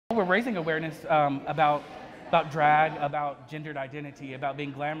We're raising awareness about drag, about gendered identity, about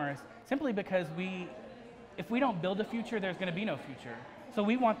being glamorous, simply because if we don't build a future, there's going to be no future. So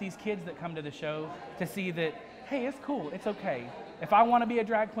we want these kids that come to the show to see that, hey, it's cool, it's okay. If I want to be a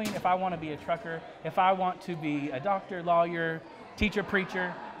drag queen, if I want to be a trucker, if I want to be a doctor, lawyer, teacher,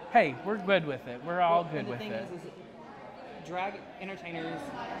 preacher, hey, we're good with it. We're all good with it. The thing is drag entertainers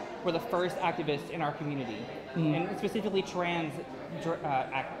were the first activists in our community, and specifically trans,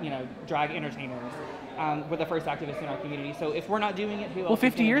 drag entertainers were the first activists in our community. So if we're not doing it, who else? Well,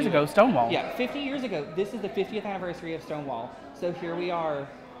 50 years ago, Stonewall. Yeah, 50 years ago. This is the 50th anniversary of Stonewall. So here we are,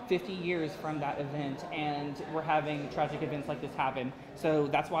 50 years from that event, and we're having tragic events like this happen. So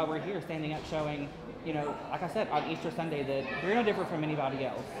that's why we're here, standing up, showing, like I said, on Easter Sunday, that we're no different from anybody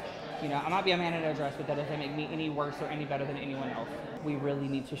else. I might be a man in a dress, but that doesn't make me any worse or any better than anyone else. We really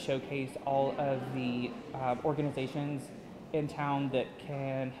need to showcase all of the organizations in town that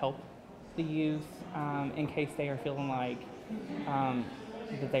can help the youth in case they are feeling like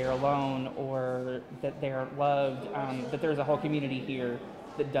that they are alone or that they aren't loved, that there's a whole community here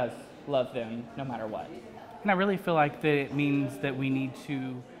that does love them no matter what. And I really feel like that it means that we need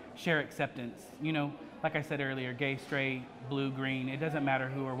to share acceptance. Like I said earlier, gay, straight, blue, green, it doesn't matter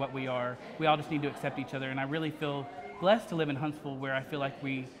who or what we are. We all just need to accept each other. And I really feel blessed to live in Huntsville, where I feel like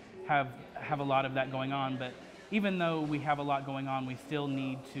we have a lot of that going on. But even though we have a lot going on, we still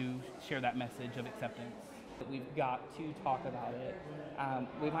need to share that message of acceptance. We've got to talk about it.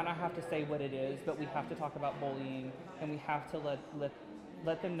 We might not have to say what it is, but we have to talk about bullying, and we have to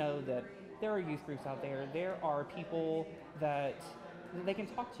let them know that there are youth groups out there. There are people that they can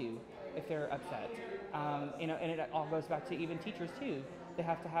talk to if they're upset. And it all goes back to even teachers too. They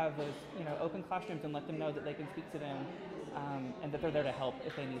have to have those, open classrooms and let them know that they can speak to them and that they're there to help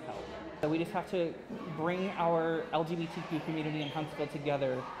if they need help. So we just have to bring our LGBTQ community in Huntsville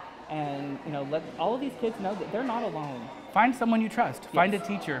together and, let all of these kids know that they're not alone. Find someone you trust. Yes. Find a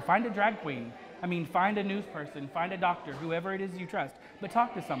teacher. Find a drag queen. Find a news person, find a doctor, whoever it is you trust, but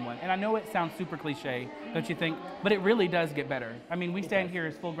talk to someone. And I know it sounds super cliche, don't you think? But it really does get better. We stand here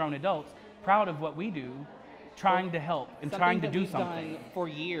as full-grown adults, proud of what we do, trying to help and trying to do something. We've done for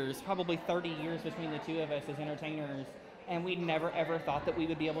years, probably 30 years between the two of us as entertainers, and we never ever thought that we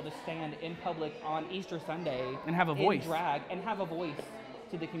would be able to stand in public on Easter Sunday and have a voice, in drag, and have a voice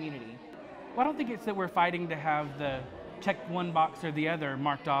to the community. Well, I don't think it's that we're fighting to have the check one box or the other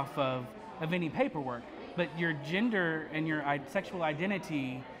marked off of any paperwork, but your gender and your sexual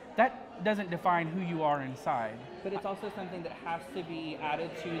identity, that doesn't define who you are inside. But it's also something that has to be added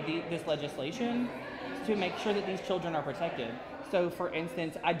to this legislation to make sure that these children are protected. So for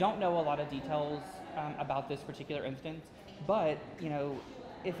instance, I don't know a lot of details about this particular instance, but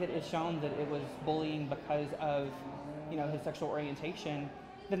if it is shown that it was bullying because of his sexual orientation,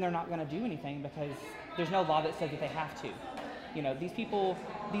 then they're not going to do anything because there's no law that says that they have to.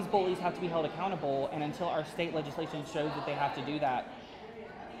 These bullies have to be held accountable, and until our state legislation shows that they have to do that,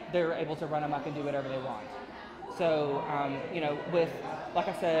 they're able to run amok and do whatever they want. So, with, like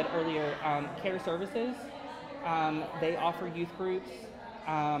I said earlier, care services, they offer youth groups.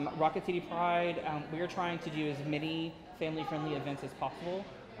 Rocket City Pride, we are trying to do as many family-friendly events as possible.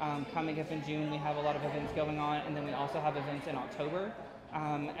 Coming up in June, we have a lot of events going on, and then we also have events in October.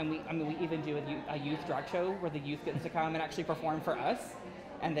 And we even do a youth drag show where the youth gets to come and actually perform for us,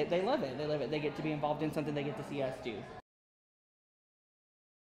 and they love it. They love it. They get to be involved in something they get to see us do.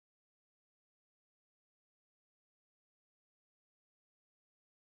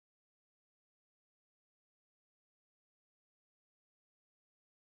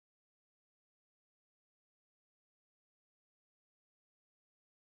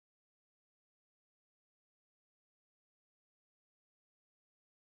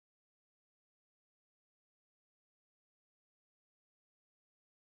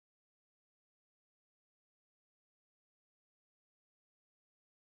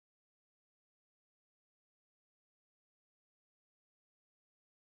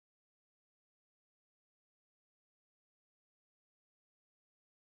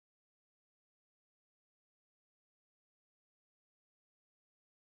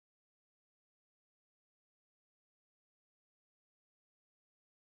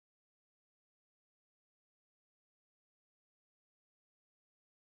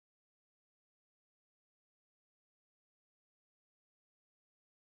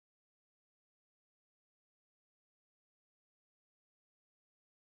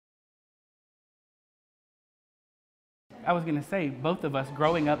 I was going to say, both of us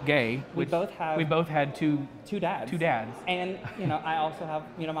growing up gay, we both had two dads. And I also have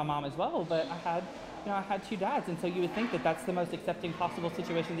my mom as well, but I had I had two dads, and so you would think that that's the most accepting possible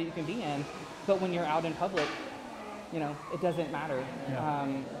situation that you can be in. But when you're out in public, it doesn't matter.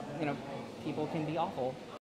 Yeah. People can be awful.